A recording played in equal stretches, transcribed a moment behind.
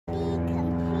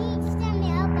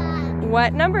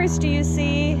What numbers do you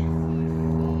see? 6,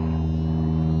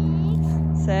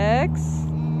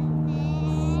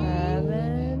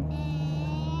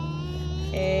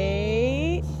 7,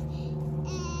 8,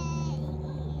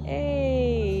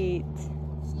 8.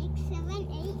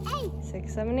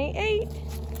 6, 7, 8, 8.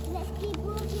 Let's keep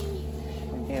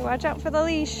moving. Okay, watch out for the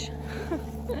leash.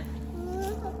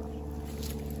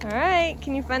 All right,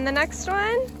 can you find the next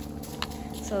one?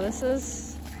 So this is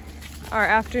our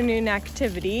afternoon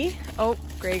activity. Oh,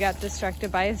 Gray got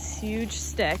distracted by his huge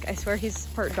stick. I swear he's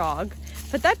part dog.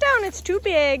 Put that down, it's too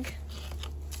big.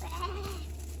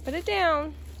 Put it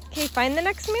down. Okay, find the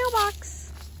next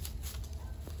mailbox.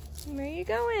 Where are you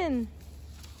going?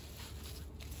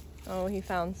 Oh, he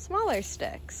found smaller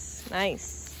sticks.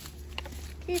 Nice.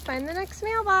 Okay, find the next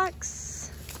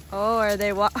mailbox. Oh, are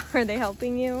they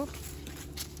helping you?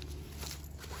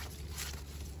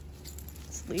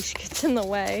 This leash gets in the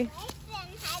way.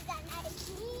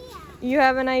 You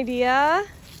have an idea?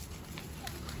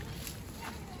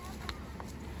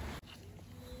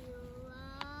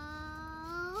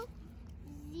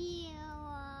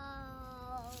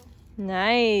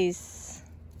 Nice.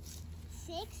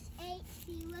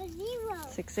 6800.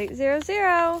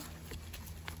 6800.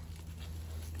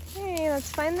 Okay, let's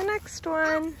find the next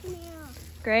one.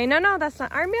 Gray, no, that's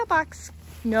not our mailbox.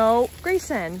 No,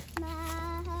 Grayson.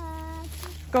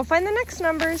 Go find the next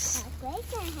numbers.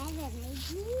 Grayson has an idea.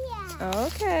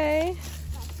 Okay.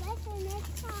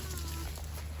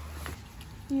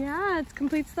 Yeah, it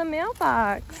completes the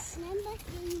mailbox.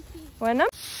 What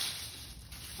number?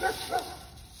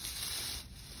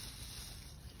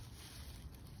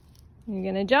 You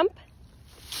gonna jump?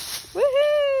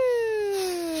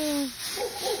 Woohoo!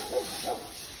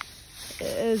 It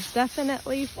is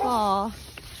definitely fall.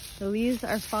 The leaves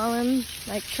are falling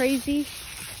like crazy.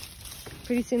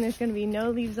 Pretty soon there's gonna be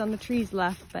no leaves on the trees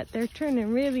left, but they're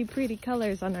turning really pretty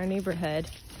colors on our neighborhood.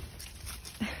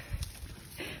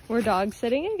 We're dog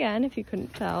sitting again, if you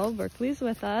couldn't tell. Berkeley's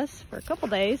with us for a couple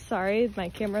days. Sorry, my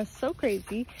camera's so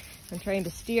crazy. I'm trying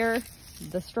to steer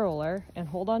the stroller and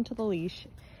hold on to the leash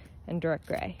and direct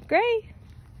Gray. Gray,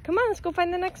 come on, let's go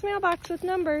find the next mailbox with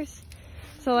numbers.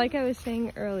 So like I was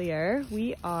saying earlier,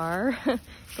 we are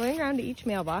going around to each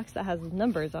mailbox that has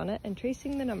numbers on it and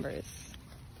tracing the numbers.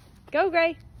 Go,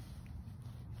 Gray.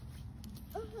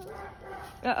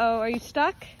 Uh-oh, are you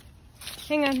stuck?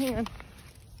 Hang on.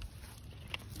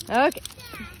 Okay.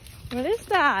 What is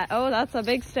that? Oh, that's a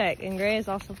big stick. And Gray is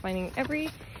also finding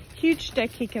every huge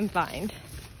stick he can find.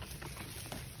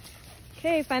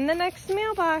 Okay, find the next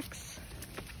mailbox.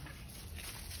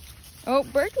 Oh,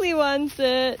 Berkeley wants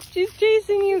it. She's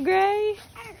chasing you, Gray.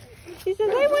 She says,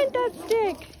 I want that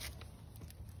stick.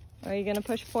 Are you gonna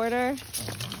push Porter?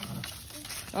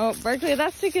 Oh, Berkeley,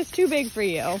 that stick is too big for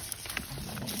you.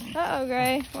 Uh-oh,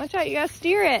 Gray. Watch out, you gotta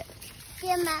steer it.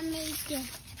 Did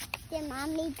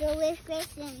mommy go with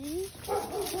Grayson?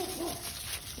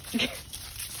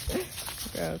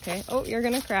 Okay. Oh, you're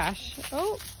gonna crash.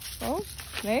 Oh,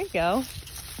 there you go.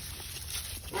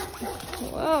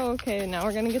 Whoa, okay, now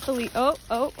we're gonna get the lead.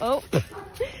 Oh.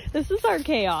 This is our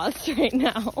chaos right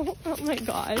now. Oh my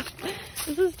gosh.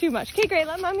 This is too much. Okay, Gray,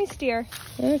 let mommy steer.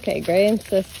 Okay, Gray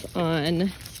insists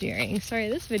on steering. Sorry,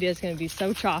 this video is gonna be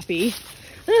so choppy.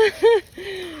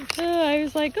 I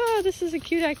was like, oh, this is a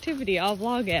cute activity. I'll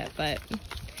vlog it, but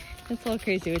it's a little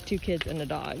crazy with 2 kids and a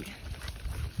dog.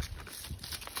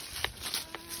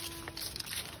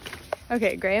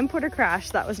 Okay, Gray and Porter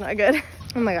crashed. That was not good.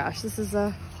 Oh my gosh, this is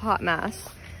a hot mess.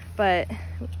 But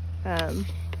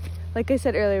like I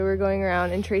said earlier, we're going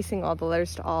around and tracing all the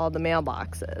letters to all the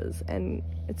mailboxes. And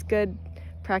it's good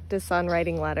practice on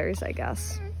writing letters, I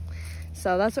guess.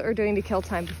 So that's what we're doing to kill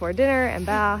time before dinner and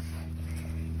bath.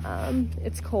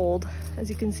 It's cold. As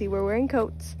you can see, we're wearing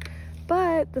coats.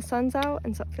 But the sun's out,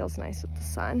 and so it feels nice with the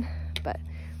sun. But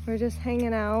we're just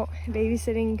hanging out,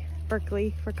 babysitting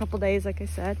Berkeley for a couple days, like I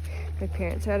said. My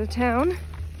parents are out of town.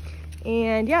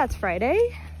 And yeah, it's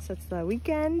Friday, so it's the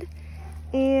weekend.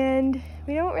 And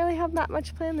we don't really have that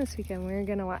much planned this weekend. We're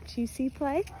gonna watch UC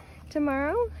play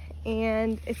tomorrow.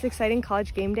 And it's exciting.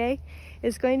 College game day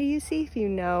is going to UC. If you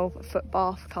know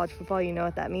football, college football, you know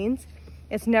what that means.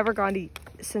 It's never gone to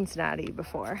Cincinnati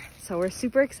before. So we're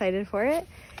super excited for it.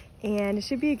 And it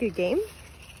should be a good game.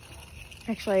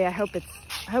 Actually, I hope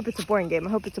it's a boring game.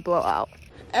 I hope it's a blowout.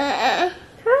 Hi.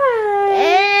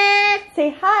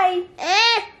 Say hi.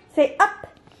 Say up.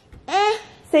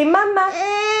 Say mama.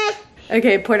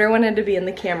 Okay, Porter wanted to be in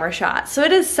the camera shot. So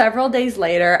it is several days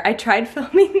later. I tried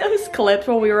filming those clips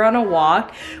while we were on a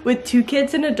walk with 2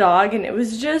 kids and a dog, and it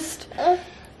was just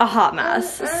a hot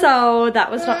mess. So that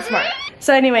was not smart.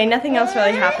 So anyway, nothing else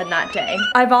really happened that day.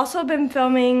 I've also been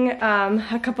filming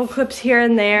a couple clips here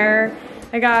and there.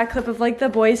 I got a clip of like the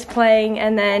boys playing,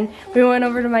 and then we went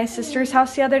over to my sister's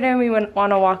house the other day and we went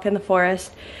on a walk in the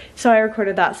forest. So I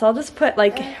recorded that. So I'll just put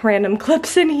like random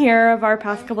clips in here of our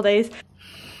past couple days.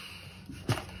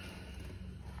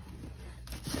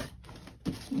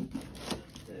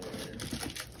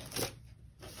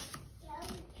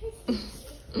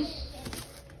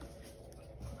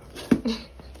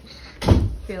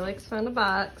 Felix found a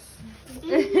box.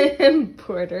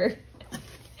 Porter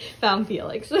found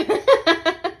Felix. Are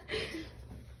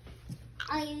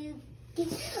you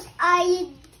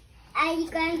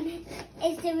going,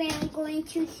 is the lamb going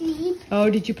to sleep? Oh,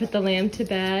 did you put the lamb to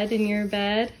bed in your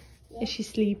bed? Yeah. Is she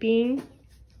sleeping?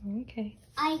 Okay.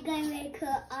 Are you going to wake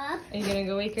her up? Are you going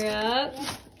to go wake her up?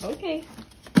 Yeah. Okay.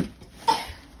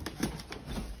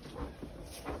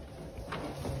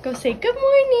 Go say good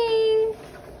morning.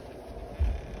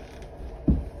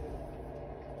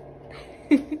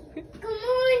 Good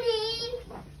morning.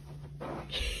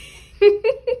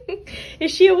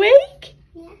 Is she awake?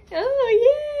 Yeah.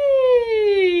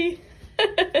 Oh, yay!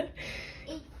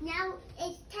 Now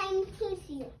it's time to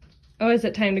sleep. Oh, is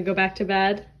it time to go back to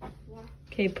bed? Yeah.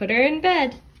 Okay, put her in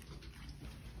bed.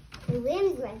 The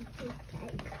lamb's going to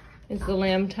bed. Is the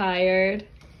lamb tired?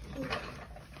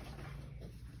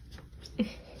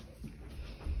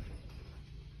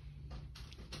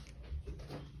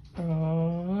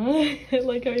 Oh, I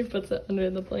like how he puts it under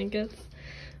the blankets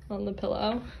on the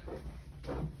pillow.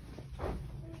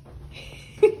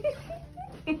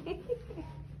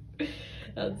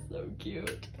 That's so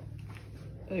cute.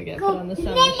 Okay, put on the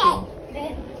sound machine.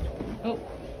 Oh,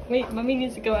 wait, mommy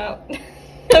needs to go out.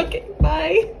 Okay,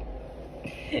 bye.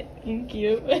 Thank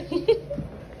you.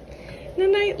 Good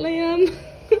night, lamb.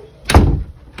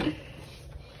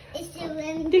 Is the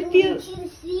lamb going to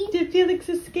sleep? Did Felix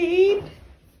escape?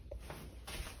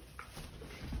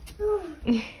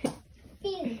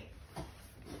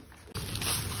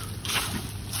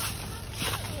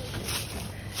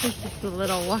 This is the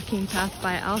little walking path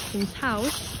by Allison's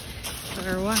house. So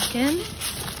we're walking.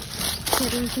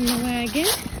 Porter's in the wagon.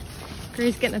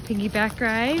 Gray's getting a piggyback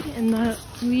ride, and the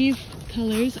leaf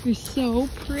colors are so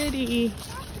pretty.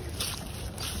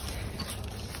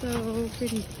 So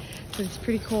pretty. But it's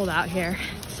pretty cold out here.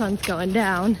 The sun's going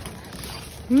down.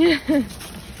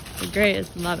 Gray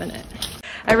is loving it.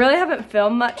 I really haven't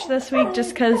filmed much this week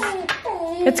just because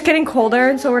it's getting colder,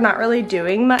 and so we're not really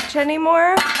doing much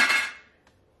anymore.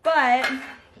 But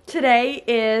today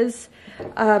is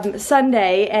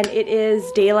Sunday, and it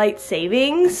is daylight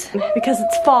savings. Because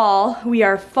it's fall, we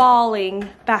are falling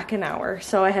back an hour.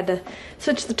 So I had to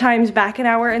switch the times back an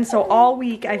hour, and so all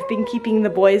week I've been keeping the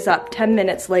boys up 10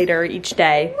 minutes later each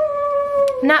day.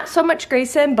 Not so much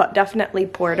Grayson, but definitely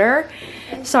Porter.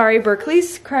 Sorry,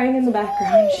 Berkeley's crying in the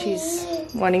background. She's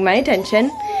wanting my attention.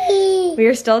 We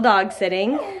are still dog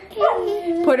sitting.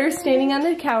 Porter's standing on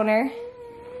the counter.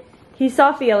 He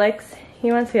saw Felix.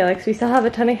 He wants Felix. We still have a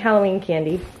ton of Halloween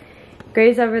candy.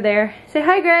 Gray's over there. Say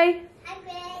hi, Gray.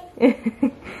 Hi,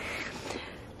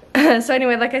 Gray. So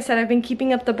anyway, like I said, I've been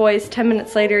keeping up the boys 10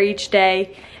 minutes later each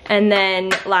day. And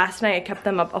then last night I kept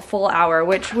them up a full hour,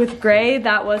 which with Gray,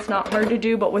 that was not hard to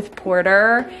do, but with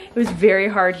Porter, it was very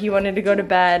hard. He wanted to go to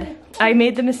bed. I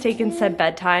made the mistake and said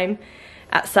bedtime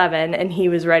at 7, and he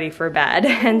was ready for bed.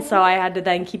 And so I had to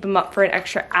then keep him up for an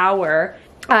extra hour.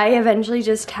 I eventually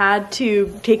just had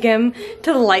to take him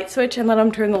to the light switch and let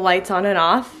him turn the lights on and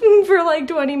off for like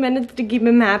 20 minutes to keep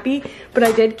him happy. But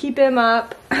I did keep him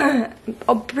up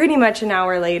pretty much an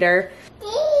hour later.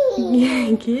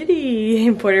 Yeah, kitty.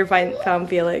 And Porter found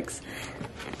Felix.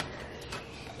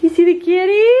 You see the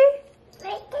kitty?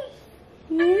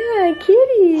 Yeah,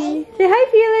 kitty. Say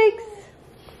hi, Felix.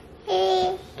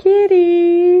 Hey.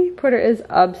 Kitty. Porter is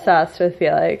obsessed with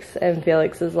Felix, and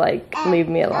Felix is like, leave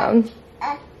me alone.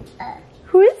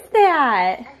 Who is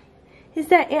that? Is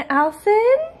that Aunt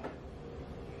Allison?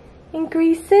 And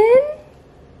Grayson?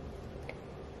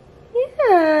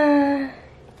 Yeah.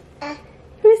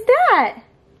 Who's that?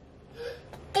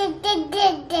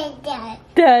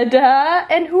 Dada.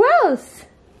 And who else?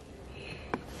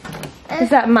 Is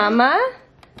that Mama?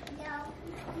 No.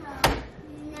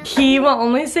 He will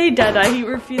only say Dada. He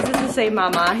refuses to say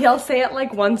Mama. He'll say it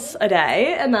like once a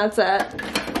day, and that's it.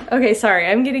 Okay, sorry.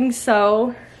 I'm getting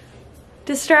so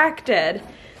distracted.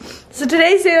 So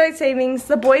today's daylight savings,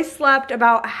 the boys slept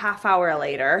about a half hour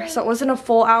later. So it wasn't a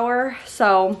full hour.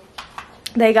 So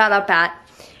they got up at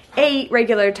 8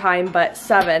 regular time, but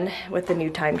 7 with the new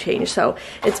time change. So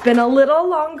it's been a little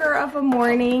longer of a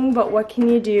morning, but what can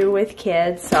you do with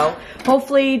kids? So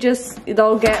hopefully just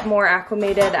they'll get more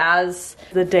acclimated as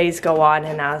the days go on,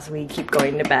 and as we keep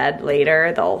going to bed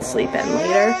later, they'll sleep in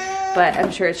later. But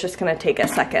I'm sure it's just gonna take a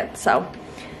second. So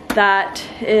that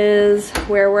is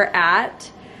where we're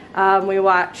at. We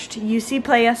watched UC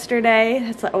play yesterday.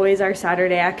 It's always our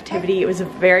Saturday activity. It was a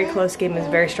very close game. It was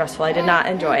very stressful. I did not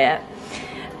enjoy it.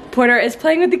 Porter is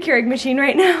playing with the Keurig machine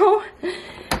right now.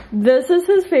 This is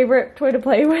his favorite toy to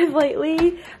play with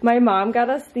lately. My mom got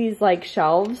us these like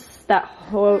shelves that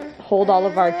hold all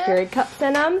of our Keurig cups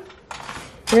in them.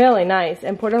 Really nice.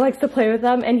 And Porter likes to play with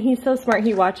them, and he's so smart.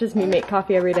 He watches me make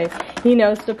coffee every day. He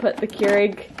knows to put the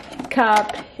Keurig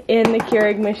cup in the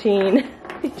Keurig machine.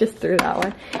 He just threw that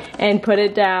one and put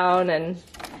it down, and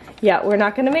yeah, we're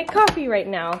not gonna make coffee right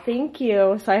now. Thank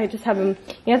you. So I just have him,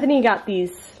 Anthony got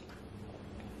these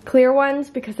clear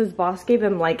ones because his boss gave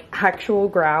him like actual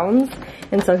grounds,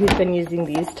 and so he's been using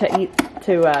these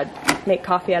to make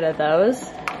coffee out of those.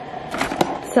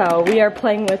 So we are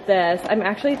playing with this. I'm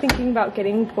actually thinking about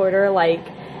getting Porter like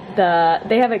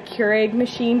they have a Keurig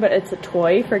machine, but it's a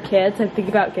toy for kids. I'm thinking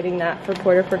about getting that for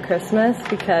Porter for Christmas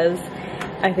because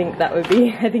I think that would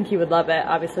be, I think he would love it.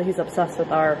 Obviously he's obsessed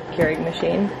with our Keurig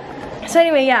machine. So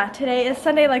anyway, yeah, today is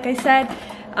Sunday, like I said.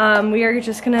 We are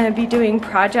just gonna be doing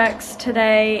projects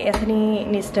today. Anthony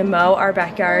needs to mow. Our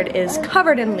backyard is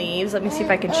covered in leaves. Let me see if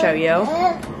I can show you.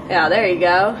 Yeah, there you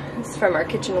go. It's from our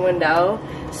kitchen window.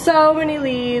 So many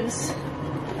leaves.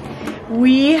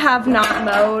 We have not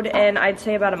mowed in, I'd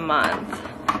say, about a month.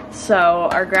 So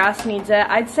our grass needs it.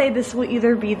 I'd say this will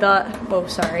either be the, oh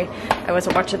sorry, I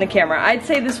wasn't watching the camera. I'd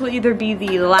say this will either be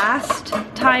the last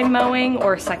time mowing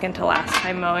or second to last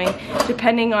time mowing,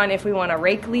 depending on if we want to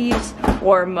rake leaves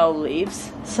or mow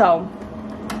leaves. So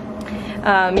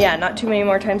yeah, not too many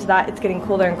more times of that. It's getting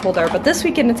colder and colder, but this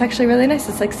weekend it's actually really nice.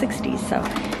 It's like 60s,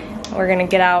 so we're gonna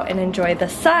get out and enjoy the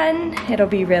sun. It'll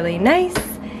be really nice.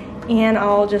 And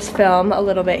I'll just film a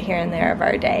little bit here and there of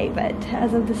our day. But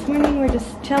as of this morning, we're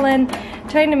just chilling,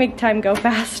 trying to make time go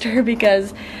faster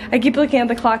because I keep looking at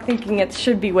the clock thinking it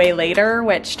should be way later,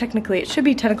 which technically it should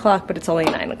be 10 o'clock, but it's only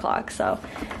 9 o'clock. So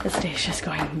this day is just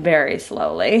going very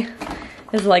slowly.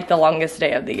 This is like the longest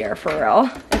day of the year for real,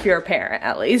 if you're a parent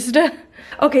at least.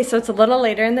 Okay, so it's a little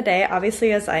later in the day,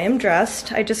 obviously, as I am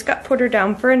dressed. I just got Porter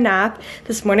down for a nap.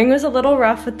 This morning was a little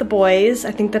rough with the boys.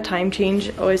 I think the time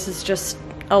change always is just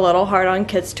a little hard on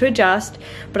kids to adjust,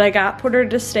 but I got Porter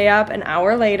to stay up an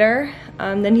hour later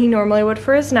than he normally would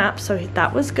for his nap, so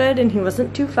that was good and he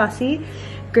wasn't too fussy.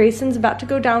 Greyson's about to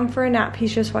go down for a nap.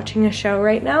 He's just watching a show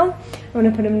right now. I'm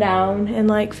gonna put him down in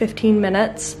like 15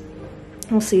 minutes.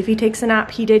 We'll see if he takes a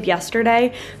nap. He did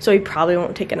yesterday, so he probably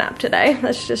won't take a nap today.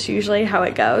 That's just usually how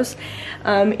it goes.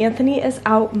 Anthony is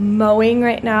out mowing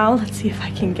right now. Let's see if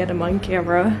I can get him on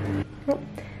camera. Oh,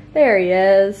 there he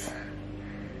is.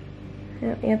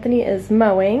 Anthony is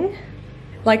mowing.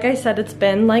 Like I said, it's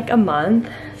been like a month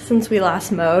since we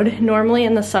last mowed. Normally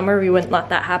in the summer we wouldn't let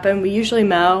that happen. We usually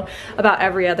mow about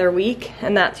every other week,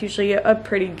 and that's usually a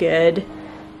pretty good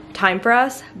time for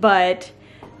us. But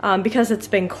because it's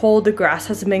been cold, the grass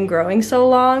hasn't been growing so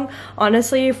long.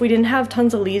 Honestly, if we didn't have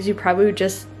tons of leaves, we probably would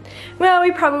just, well,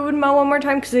 we probably would mow one more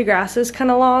time because the grass is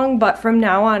kind of long. But from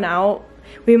now on out,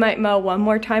 we might mow one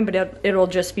more time, but it'll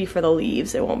just be for the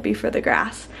leaves. It won't be for the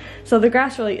grass. So the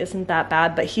grass really isn't that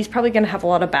bad, but he's probably gonna have a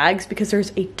lot of bags because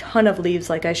there's a ton of leaves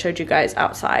like I showed you guys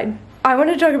outside. I want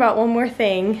to talk about one more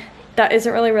thing that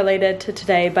isn't really related to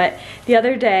today, but the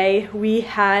other day we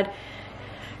had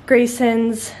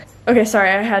Greysons. Okay, sorry,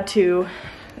 I had to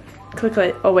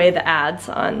click away the ads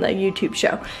on the YouTube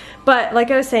show. But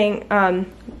like I was saying,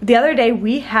 the other day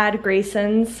we had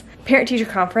Greysons parent-teacher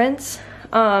conference.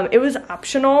 It was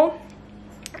optional,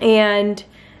 and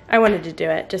I wanted to do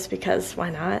it just because, why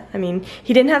not? I mean,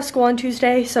 he didn't have school on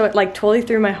Tuesday, so it like totally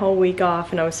threw my whole week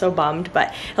off, and I was so bummed.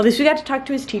 But at least we got to talk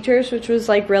to his teachers, which was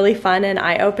like really fun and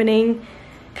eye-opening,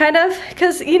 kind of,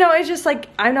 because, you know, it's just like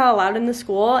I'm not allowed in the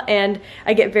school, and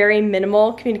I get very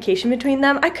minimal communication between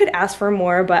them. I could ask for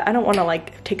more, but I don't want to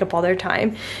like take up all their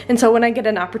time. And so when I get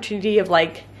an opportunity of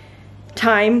like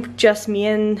time, just me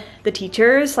and the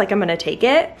teachers, like I'm gonna take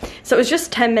it. So it was just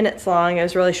 10 minutes long. It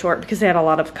was really short because they had a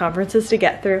lot of conferences to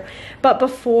get through. But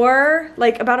before,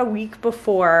 like about a week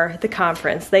before the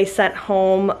conference, they sent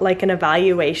home like an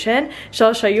evaluation. So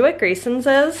I'll show you what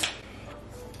Greysons is,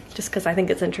 just because I think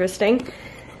it's interesting.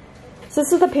 So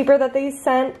this is the paper that they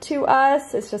sent to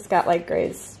us. It's just got like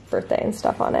Gray's birthday and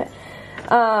stuff on it.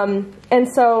 And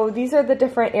so these are the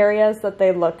different areas that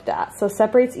they looked at. So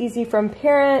separates easy from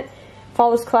parent,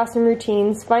 follows classroom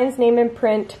routines, finds name and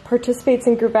print, participates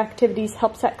in group activities,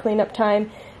 helps at cleanup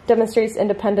time, demonstrates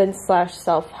independence /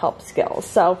 self-help skills.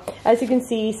 So as you can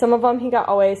see, some of them he got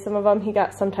always, some of them he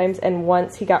got sometimes, and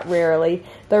once he got rarely.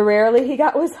 The rarely he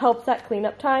got was helps at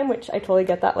cleanup time, which I totally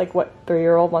get that, like what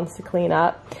 3-year-old wants to clean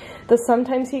up. The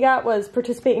sometimes he got was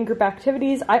participate in group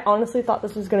activities. I honestly thought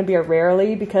this was going to be a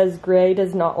rarely because Gray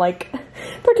does not like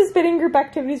participating in group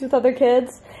activities with other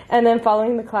kids. And then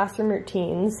following the classroom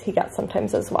routines, he got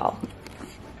sometimes as well.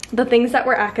 The things that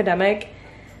were academic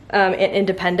and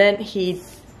independent, he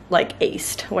like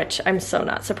aced, which I'm so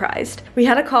not surprised. We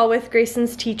had a call with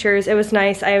Greysons teachers. It was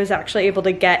nice. I was actually able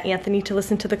to get Anthony to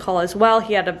listen to the call as well.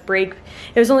 He had a break.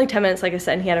 It was only 10 minutes, like I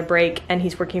said, and he had a break, and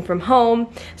he's working from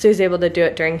home, so he was able to do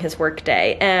it during his work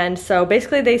day. And so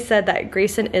basically they said that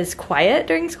Grayson is quiet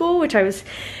during school, which I was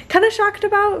kind of shocked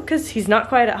about because he's not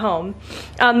quiet at home.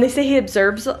 They say he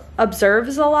observes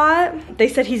a lot. They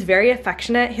said he's very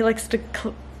affectionate. He likes to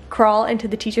crawl into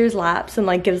the teacher's laps and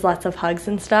like gives lots of hugs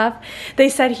and stuff. They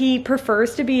said he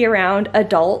prefers to be around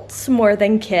adults more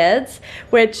than kids,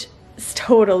 which is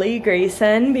totally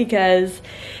Grayson because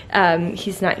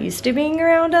he's not used to being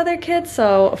around other kids,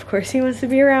 so of course he wants to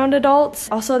be around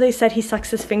adults. Also, they said he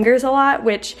sucks his fingers a lot,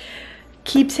 which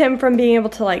keeps him from being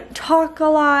able to like talk a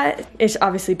lot. It's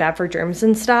obviously bad for germs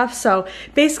and stuff. So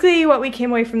basically what we came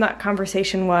away from that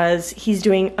conversation was he's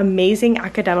doing amazing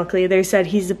academically. They said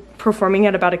he's performing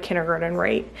at about a kindergarten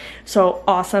rate. So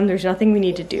awesome, there's nothing we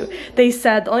need to do. They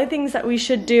said the only things that we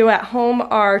should do at home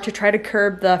are to try to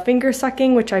curb the finger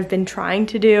sucking, which I've been trying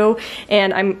to do,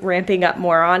 and I'm ramping up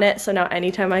more on it. So now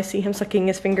anytime I see him sucking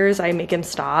his fingers, I make him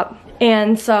stop.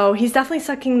 And so he's definitely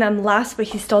sucking them less, but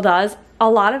he still does. A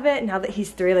lot of it, now that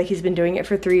he's 3, like he's been doing it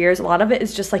for 3 years, a lot of it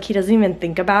is just like he doesn't even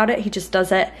think about it. He just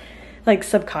does it like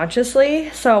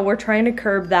subconsciously. So we're trying to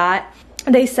curb that.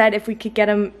 They said if we could get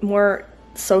him more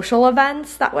social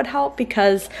events, that would help,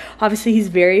 because obviously he's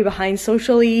very behind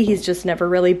socially. He's just never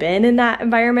really been in that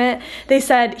environment. They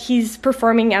said he's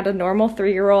performing at a normal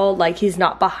 3-year-old, like he's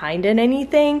not behind in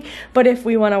anything, but if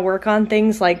we want to work on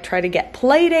things like try to get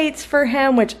play dates for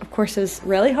him, which of course is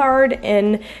really hard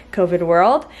in COVID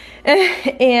world,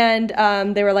 and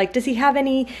they were like, does he have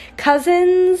any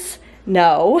cousins?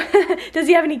 No. Does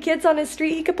he have any kids on his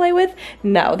street he could play with?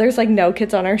 No, there's like no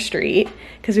kids on our street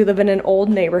because we live in an old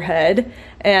neighborhood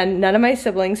and none of my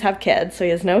siblings have kids, so he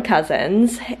has no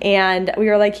cousins. And we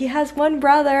were like, he has one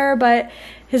brother, but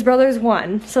his brother's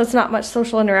 1, so it's not much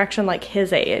social interaction like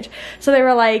his age. So they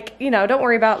were like, you know, don't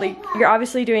worry about, like, you're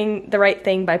obviously doing the right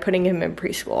thing by putting him in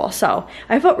preschool. So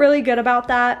I felt really good about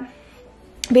that.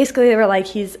 Basically, they were like,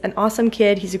 he's an awesome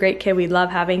kid, he's a great kid, we love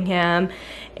having him.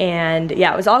 And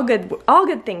yeah, it was all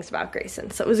good things about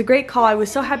Grayson. So it was a great call. I was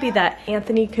so happy that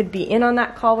Anthony could be in on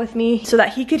that call with me so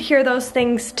that he could hear those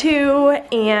things too.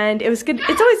 And it was good.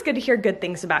 It's always good to hear good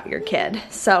things about your kid.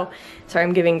 So, sorry,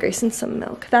 I'm giving Grayson some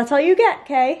milk. That's all you get,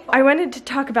 okay? I wanted to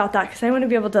talk about that because I want to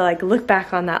be able to like look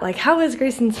back on that. Like, how was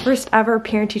Grayson's first ever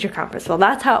parent-teacher conference? Well,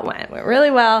 that's how it went. It went really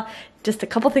well. Just a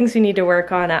couple things we need to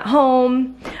work on at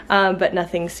home, but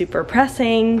nothing super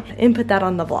pressing. Input that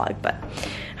on the vlog, but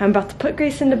I'm about to put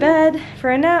Grayson to bed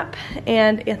for a nap,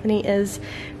 and Anthony is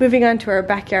moving on to our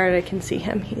backyard. I can see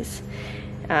him. He's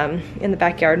in the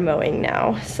backyard mowing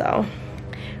now, so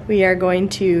we are going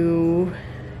to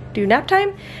do nap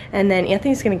time, and then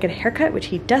Anthony's gonna get a haircut, which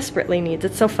he desperately needs.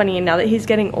 It's so funny, and now that he's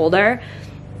getting older,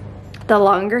 the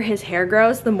longer his hair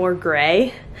grows, the more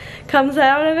gray comes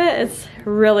out of it. It's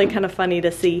really kind of funny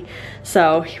to see.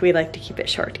 So we like to keep it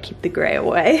short to keep the gray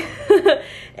away.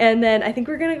 And then I think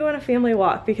we're gonna go on a family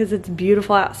walk because it's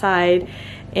beautiful outside,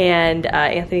 and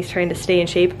Anthony's trying to stay in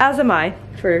shape, as am I,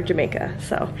 for Jamaica.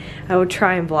 So I will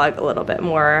try and vlog a little bit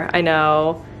more. I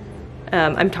know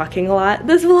I'm talking a lot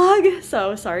this vlog,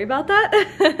 so sorry about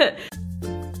that.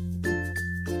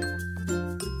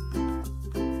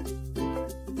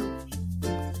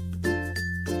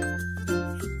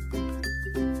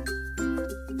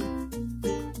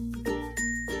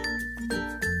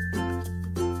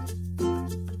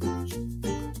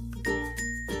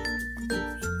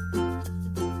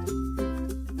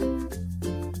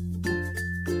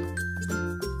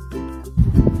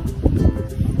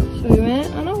 We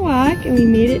went on a walk and we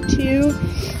made it to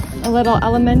a little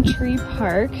elementary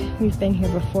park. We've been here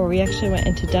before. We actually went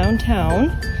into downtown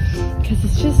because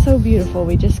it's just so beautiful.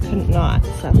 We just couldn't not.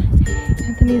 So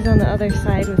Anthony's on the other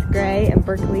side with Gray and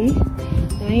Berkeley.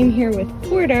 And I am here with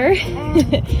Porter.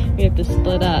 We have to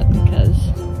split up because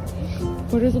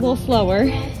Porter's a little slower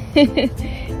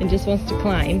and just wants to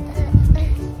climb.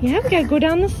 Yeah, we gotta go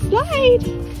down the slide.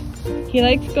 He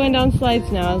likes going down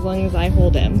slides now as long as I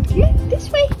hold him. Come on, this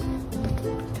way.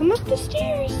 Come up the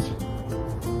stairs.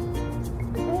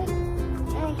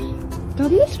 Go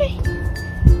this way.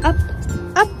 Up,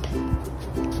 up.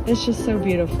 It's just so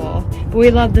beautiful. But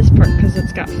we love this park because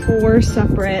it's got 4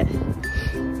 separate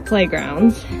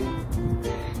playgrounds.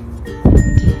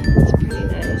 It's pretty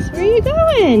nice. Where are you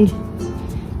going?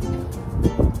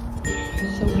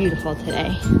 It's so beautiful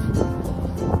today.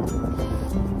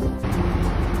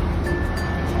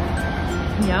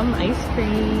 Yum, ice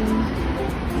cream.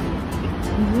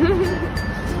 No?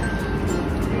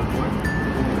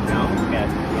 Okay.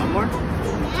 You want more?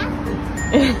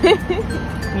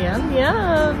 Yum,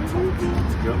 yum.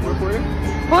 You want more, Porter?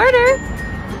 Porter!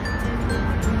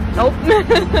 Nope.